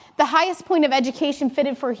what? The highest point of education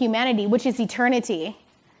fitted for humanity, which is eternity.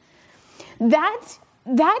 That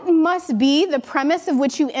must be the premise of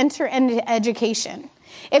which you enter into education.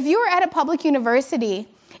 If you're at a public university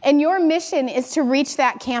and your mission is to reach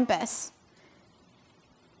that campus,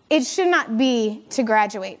 it should not be to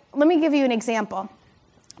graduate. Let me give you an example.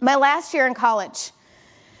 My last year in college,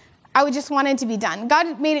 I just wanted to be done.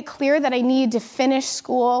 God made it clear that I needed to finish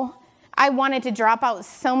school. I wanted to drop out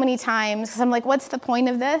so many times because I'm like, what's the point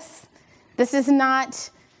of this? This is not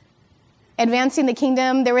advancing the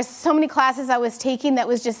kingdom. There were so many classes I was taking that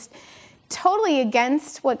was just totally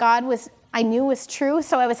against what I knew was true.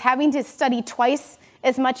 So I was having to study twice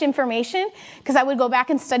as much information because I would go back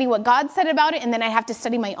and study what God said about it, and then I have to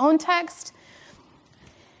study my own text.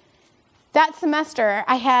 That semester,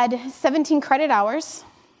 I had 17 credit hours.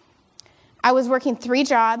 I was working 3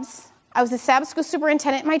 jobs. I was the Sabbath school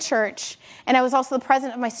superintendent at my church, and I was also the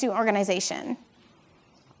president of my student organization.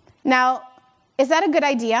 Now, is that a good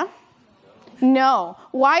idea? No.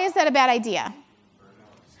 Why is that a bad idea?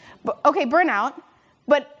 Okay, burnout,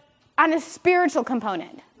 but on a spiritual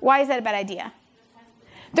component, why is that a bad idea?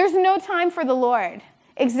 There's no time for the Lord.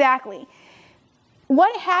 Exactly.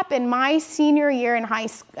 What happened my senior year in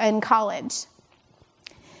college?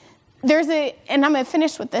 And I'm going to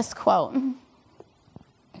finish with this quote.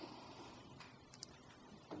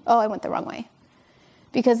 Oh, I went the wrong way.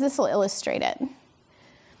 Because this will illustrate it.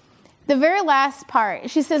 The very last part,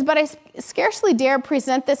 she says, but I scarcely dare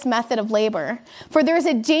present this method of labor, for there is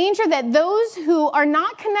a danger that those who are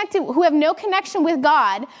not connected, who have no connection with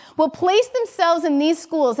God, will place themselves in these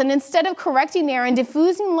schools, and instead of correcting error and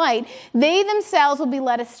diffusing light, they themselves will be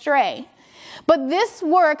led astray. But this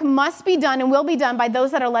work must be done and will be done by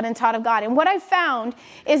those that are led and taught of God. And what I found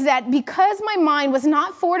is that because my mind was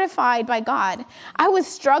not fortified by God, I was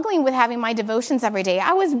struggling with having my devotions every day.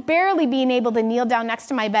 I was barely being able to kneel down next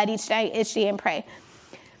to my bed each day and pray.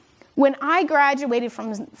 When I graduated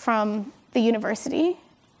from the university,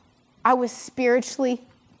 I was spiritually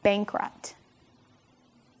bankrupt.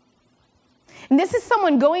 And this is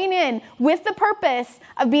someone going in with the purpose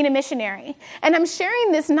of being a missionary. And I'm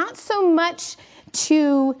sharing this not so much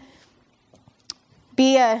to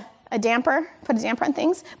be a damper, put a damper on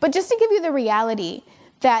things, but just to give you the reality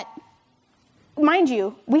that, mind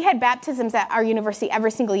you, we had baptisms at our university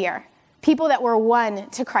every single year. People that were won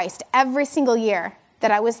to Christ every single year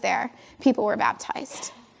that I was there, people were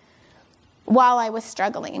baptized while I was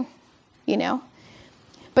struggling, you know.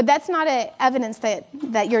 But that's not evidence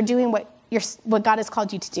that you're doing what God has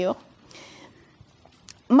called you to do.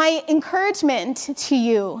 My encouragement to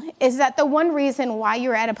you is that the one reason why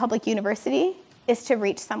you're at a public university is to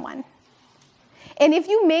reach someone. And if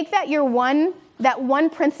you make that that one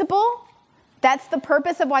principle, that's the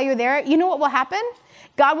purpose of why you're there, you know what will happen?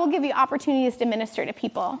 God will give you opportunities to minister to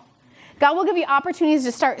people. God will give you opportunities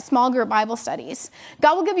to start small group Bible studies.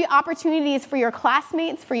 God will give you opportunities for your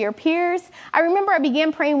classmates, for your peers. I remember I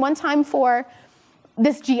began praying one time for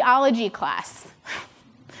this geology class.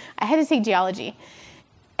 I had to take geology.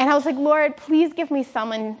 And I was like, Lord, please give me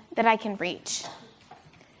someone that I can reach.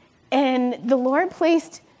 And the Lord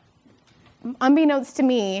placed, unbeknownst to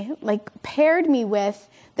me, paired me with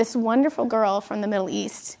this wonderful girl from the Middle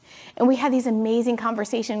East. And we had these amazing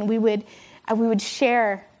conversations. We would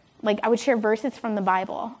share, I would share verses from the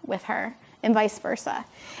Bible with her and vice versa.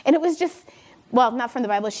 And it was just, not from the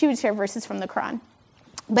Bible. She would share verses from the Quran.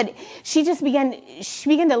 But she began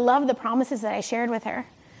to love the promises that I shared with her.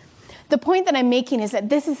 The point that I'm making is that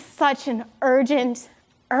this is such an urgent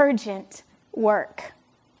work.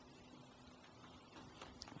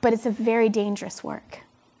 But it's a very dangerous work.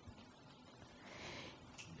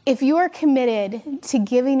 If you are committed to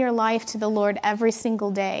giving your life to the Lord every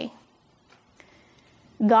single day,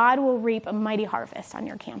 God will reap a mighty harvest on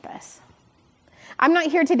your campus. I'm not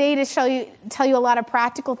here today to tell you a lot of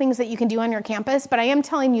practical things that you can do on your campus, but I am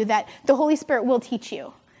telling you that the Holy Spirit will teach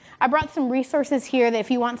you. I brought some resources here that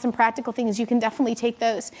if you want some practical things, you can definitely take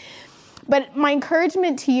those. But my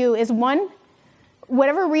encouragement to you is, one,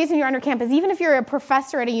 whatever reason you're on your campus, even if you're a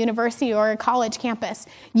professor at a university or a college campus,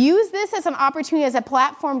 use this as an opportunity, as a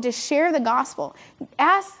platform to share the gospel.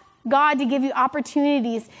 Ask God to give you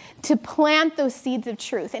opportunities to plant those seeds of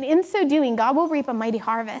truth. And in so doing, God will reap a mighty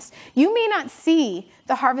harvest. You may not see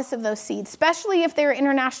the harvest of those seeds, especially if they're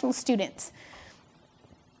international students.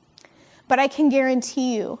 But I can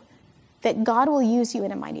guarantee you that God will use you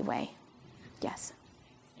in a mighty way. Yes?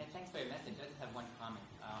 Yeah, thanks for your message. I just have one comment.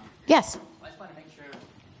 Yes. I just want to make sure.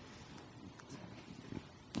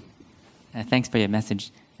 Thanks for your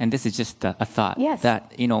message. And this is just a thought. Yes.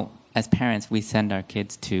 That, as parents, we send our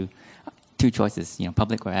kids to two choices,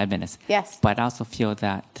 public or Adventist. Yes. But I also feel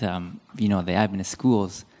that, the Adventist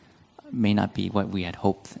schools may not be what we had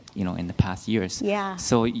hoped, in the past years. Yeah.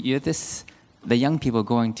 So the young people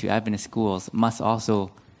going to Adventist schools must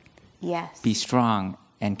also be strong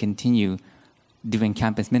and continue doing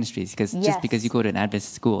campus ministries. Because just because you go to an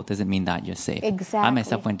Adventist school doesn't mean that you're safe. Exactly. I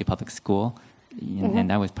myself went to public school.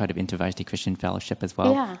 And I was part of InterVarsity Christian Fellowship as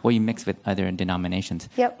well. Yeah. Where you mix with other denominations.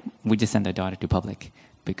 Yep. We just sent our daughter to public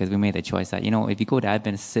because we made the choice that, if you go to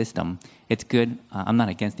Adventist system, it's good. I'm not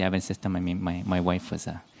against the Adventist system. I mean, my wife was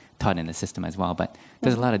taught in the system as well. But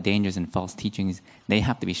there's a lot of dangers and false teachings. They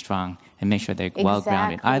have to be strong and make sure they're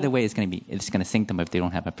well-grounded. Either way, it's going to sink them if they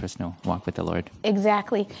don't have a personal walk with the Lord.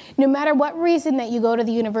 Exactly. No matter what reason that you go to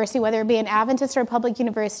the university, whether it be an Adventist or a public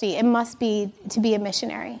university, it must be to be a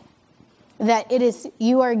missionary. That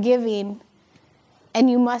you are giving, and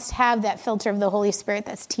you must have that filter of the Holy Spirit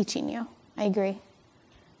that's teaching you. I agree.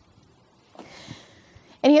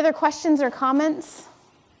 Any other questions or comments?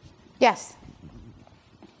 Yes.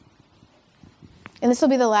 And this will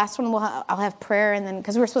be the last one. I'll have prayer, and then,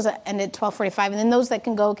 because we're supposed to end at 12:45, and then those that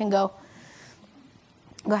can go can go.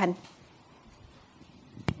 Go ahead.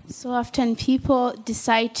 So often people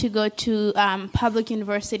decide to go to public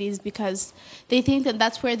universities because they think that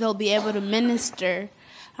that's where they'll be able to minister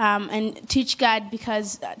and teach God,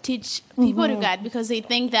 teach people to God, because they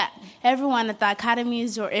think that everyone at the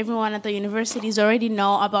academies or everyone at the universities already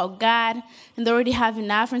know about God and they already have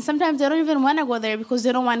enough. And sometimes they don't even want to go there because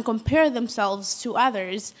they don't want to compare themselves to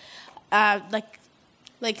others,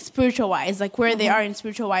 like spiritual wise, like where they are in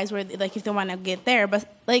spiritual wise, where if they want to get there. But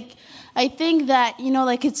I think that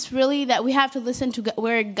it's really that we have to listen to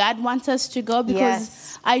where God wants us to go,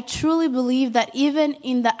 because I truly believe that even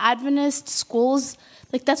in the Adventist schools,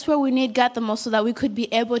 that's where we need God the most, so that we could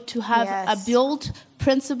be able to have a built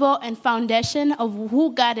principle and foundation of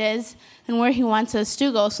who God is and where He wants us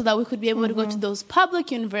to go, so that we could be able to go to those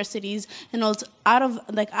public universities and also out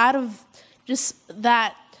of just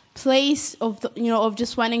that place of of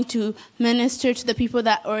just wanting to minister to the people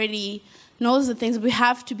that already knows the things. We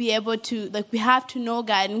have to be able to we have to know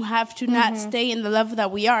God, and we have to not stay in the level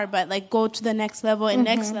that we are, but go to the next level and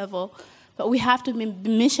next level. But we have to be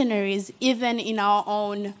missionaries even in our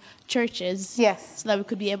own churches, so that we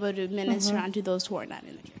could be able to minister unto those who are not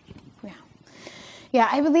in the church. Yeah,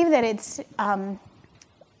 I believe that it's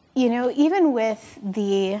even with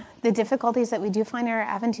the difficulties that we do find in our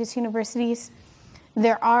Adventist universities,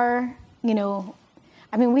 there are,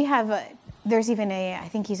 we have, there's even I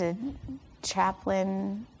think he's a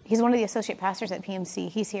chaplain. He's one of the associate pastors at PMC.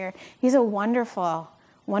 He's here. He's a wonderful,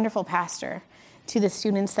 wonderful pastor to the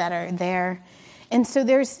students that are there. And so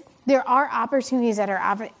there are opportunities that are,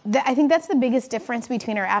 I think that's the biggest difference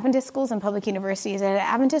between our Adventist schools and public universities. At an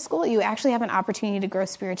Adventist school, you actually have an opportunity to grow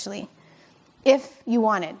spiritually, if you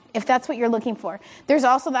want it, if that's what you're looking for. There's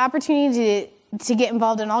also the opportunity to get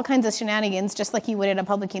involved in all kinds of shenanigans, just like you would at a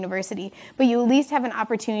public university. But you at least have an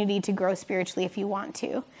opportunity to grow spiritually if you want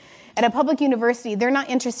to. At a public university, they're not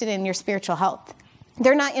interested in your spiritual health.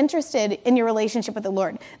 They're not interested in your relationship with the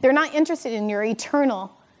Lord. They're not interested in your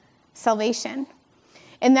eternal salvation.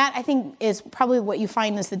 And that, I think, is probably what you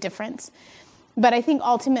find is the difference. But I think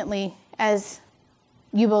ultimately, as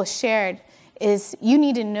you both shared, is you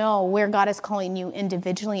need to know where God is calling you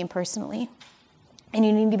individually and personally. And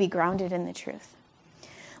you need to be grounded in the truth.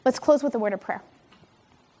 Let's close with a word of prayer.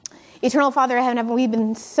 Eternal Father in heaven, we've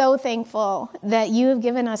been so thankful that you have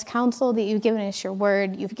given us counsel, that you've given us your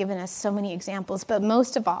word, you've given us so many examples, but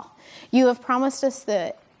most of all, you have promised us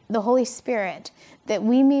the Holy Spirit, that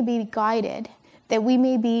we may be guided, that we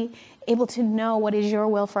may be able to know what is your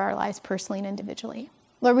will for our lives personally and individually.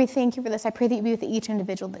 Lord, we thank you for this. I pray that you be with each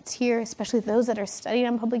individual that's here, especially those that are studying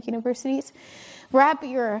on public universities. Wrap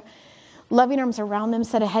your loving arms around them,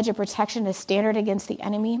 set a hedge of protection, a standard against the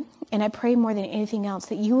enemy. And I pray more than anything else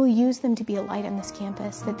that you will use them to be a light on this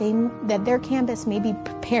campus, that their campus may be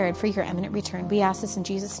prepared for your imminent return. We ask this in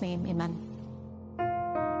Jesus' name. Amen.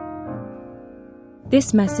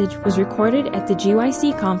 This message was recorded at the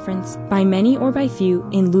GYC conference by many or by few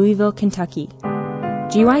in Louisville, Kentucky.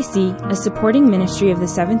 GYC, a supporting ministry of the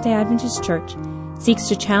Seventh-day Adventist Church, seeks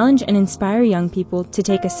to challenge and inspire young people to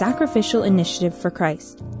take a sacrificial initiative for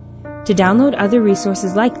Christ. To download other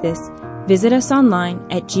resources like this, visit us online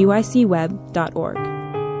at gycweb.org.